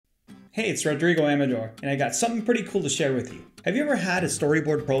Hey, it's Rodrigo Amador, and I got something pretty cool to share with you. Have you ever had a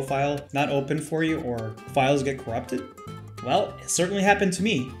Storyboard Pro file not open for you or files get corrupted? Well, it certainly happened to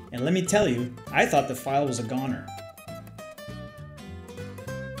me, and let me tell you, I thought the file was a goner.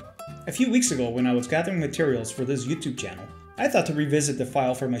 A few weeks ago, when I was gathering materials for this YouTube channel, I thought to revisit the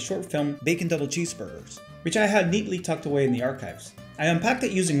file for my short film Bacon Double Cheeseburgers, which I had neatly tucked away in the archives. I unpacked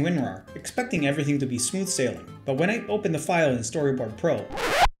it using WinRAR, expecting everything to be smooth sailing, but when I opened the file in Storyboard Pro,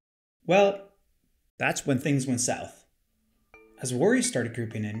 well, that's when things went south. As worries started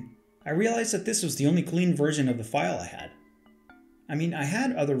creeping in, I realized that this was the only clean version of the file I had. I mean, I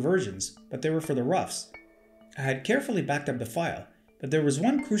had other versions, but they were for the roughs. I had carefully backed up the file, but there was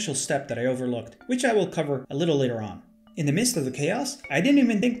one crucial step that I overlooked, which I will cover a little later on. In the midst of the chaos, I didn't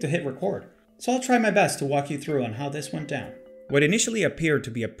even think to hit record, so I'll try my best to walk you through on how this went down. What initially appeared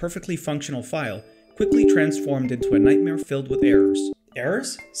to be a perfectly functional file quickly transformed into a nightmare filled with errors.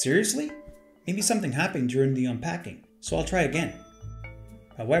 Errors? Seriously? Maybe something happened during the unpacking, so I'll try again.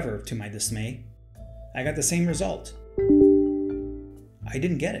 However, to my dismay, I got the same result. I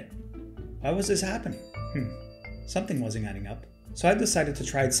didn't get it. Why was this happening? Something wasn't adding up. So I decided to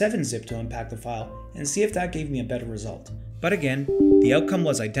try 7-zip to unpack the file and see if that gave me a better result. But again, the outcome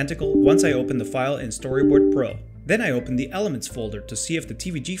was identical once I opened the file in Storyboard Pro. Then I opened the Elements folder to see if the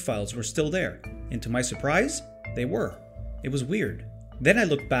TVG files were still there, and to my surprise, they were. It was weird. Then I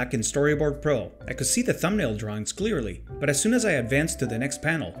looked back in Storyboard Pro. I could see the thumbnail drawings clearly, but as soon as I advanced to the next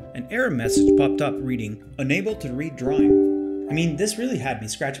panel, an error message popped up reading, "Unable to read drawing." I mean, this really had me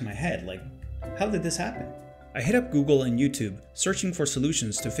scratching my head, like, how did this happen? I hit up Google and YouTube, searching for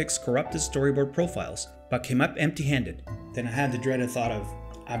solutions to fix corrupted Storyboard profiles, but came up empty-handed. Then I had the dreaded thought of,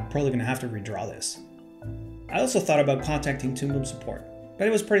 I'm probably gonna have to redraw this. I also thought about contacting Toon Boom support, but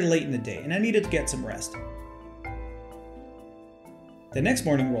it was pretty late in the day and I needed to get some rest. The next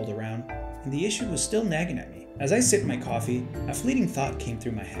morning rolled around, and the issue was still nagging at me. As I sipped my coffee, a fleeting thought came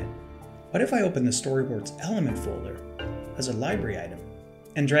through my head. What if I opened the Storyboard's Element folder as a library item,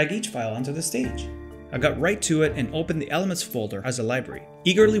 and drag each file onto the stage? I got right to it and opened the Elements folder as a library,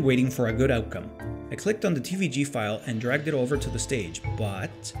 eagerly waiting for a good outcome. I clicked on the TVG file and dragged it over to the stage,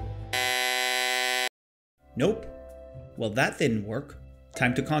 but... nope. Well, that didn't work.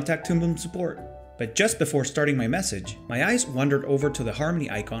 Time to contact Toon Boom support. But just before starting my message, my eyes wandered over to the Harmony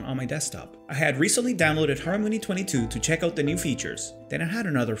icon on my desktop. I had recently downloaded Harmony 22 to check out the new features. Then I had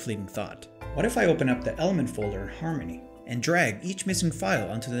another fleeting thought. What if I open up the Element folder in Harmony and drag each missing file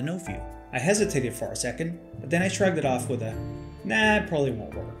onto the node view? I hesitated for a second, but then I shrugged it off with a, nah, it probably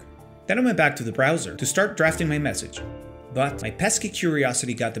won't work. Then I went back to the browser to start drafting my message. But my pesky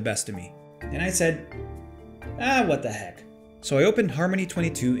curiosity got the best of me. And I said, what the heck. So I opened Harmony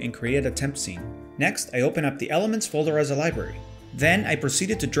 22 and created a temp scene. Next, I opened up the Elements folder as a library. Then I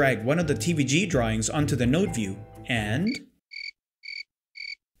proceeded to drag one of the TVG drawings onto the node view, and...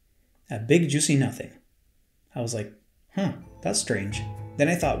 a big juicy nothing. I was like, that's strange. Then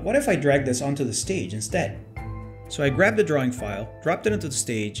I thought, what if I drag this onto the stage instead? So I grabbed the drawing file, dropped it onto the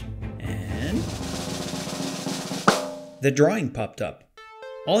stage, and... the drawing popped up.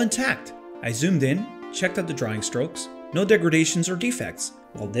 All intact. I zoomed in, checked out the drawing strokes, no degradations or defects.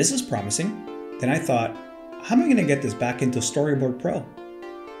 Well, this is promising. Then I thought, how am I going to get this back into Storyboard Pro?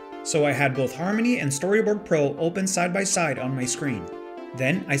 So I had both Harmony and Storyboard Pro open side by side on my screen.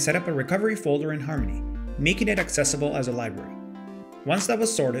 Then I set up a recovery folder in Harmony, making it accessible as a library. Once that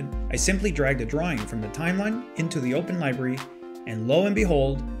was sorted, I simply dragged a drawing from the timeline into the open library, and lo and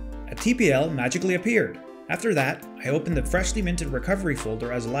behold, a TPL magically appeared. After that, I opened the freshly minted recovery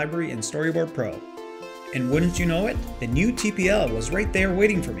folder as a library in Storyboard Pro. And wouldn't you know it, the new TPL was right there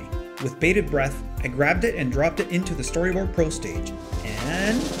waiting for me. With bated breath, I grabbed it and dropped it into the Storyboard Pro stage,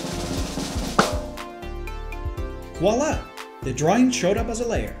 and... voila! The drawing showed up as a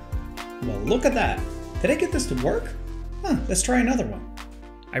layer. Well, look at that! Did I get this to work? Let's try another one.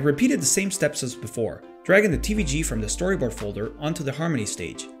 I repeated the same steps as before, dragging the TVG from the Storyboard folder onto the Harmony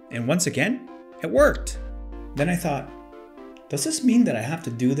stage, and once again, it worked! Then I thought, does this mean that I have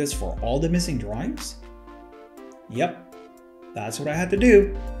to do this for all the missing drawings? Yep, that's what I had to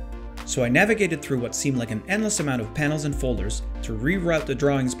do. So I navigated through what seemed like an endless amount of panels and folders to reroute the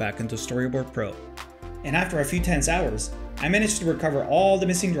drawings back into Storyboard Pro. And after a few tense hours, I managed to recover all the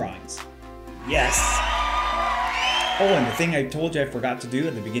missing drawings. Yes! Oh, and the thing I told you I forgot to do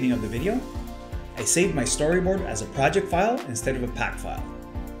at the beginning of the video? I saved my storyboard as a project file instead of a pack file.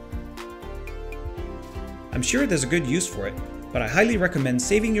 I'm sure there's a good use for it, but I highly recommend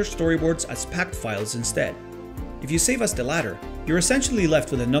saving your storyboards as packed files instead. If you save as the latter, you're essentially left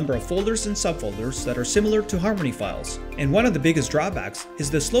with a number of folders and subfolders that are similar to Harmony files. And one of the biggest drawbacks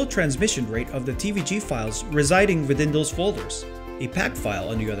is the slow transmission rate of the TVG files residing within those folders. A packed file,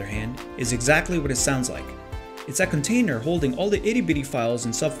 on the other hand, is exactly what it sounds like. It's a container holding all the itty-bitty files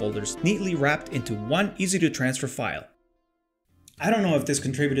and subfolders neatly wrapped into one easy-to-transfer file. I don't know if this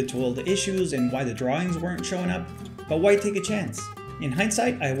contributed to all the issues and why the drawings weren't showing up, but why take a chance? In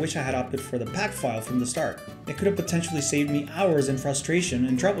hindsight, I wish I had opted for the packed file from the start. It could have potentially saved me hours in frustration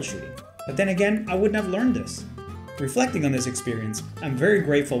and troubleshooting. But then again, I wouldn't have learned this. Reflecting on this experience, I'm very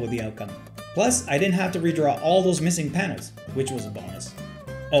grateful with the outcome. Plus, I didn't have to redraw all those missing panels, which was a bonus.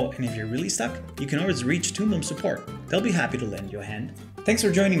 Oh, and if you're really stuck, you can always reach Toon Boom support. They'll be happy to lend you a hand. Thanks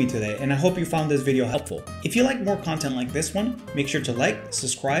for joining me today, and I hope you found this video helpful. If you like more content like this one, make sure to like,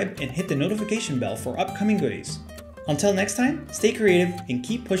 subscribe, and hit the notification bell for upcoming goodies. Until next time, stay creative and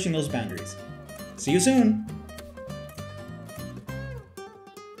keep pushing those boundaries. See you soon!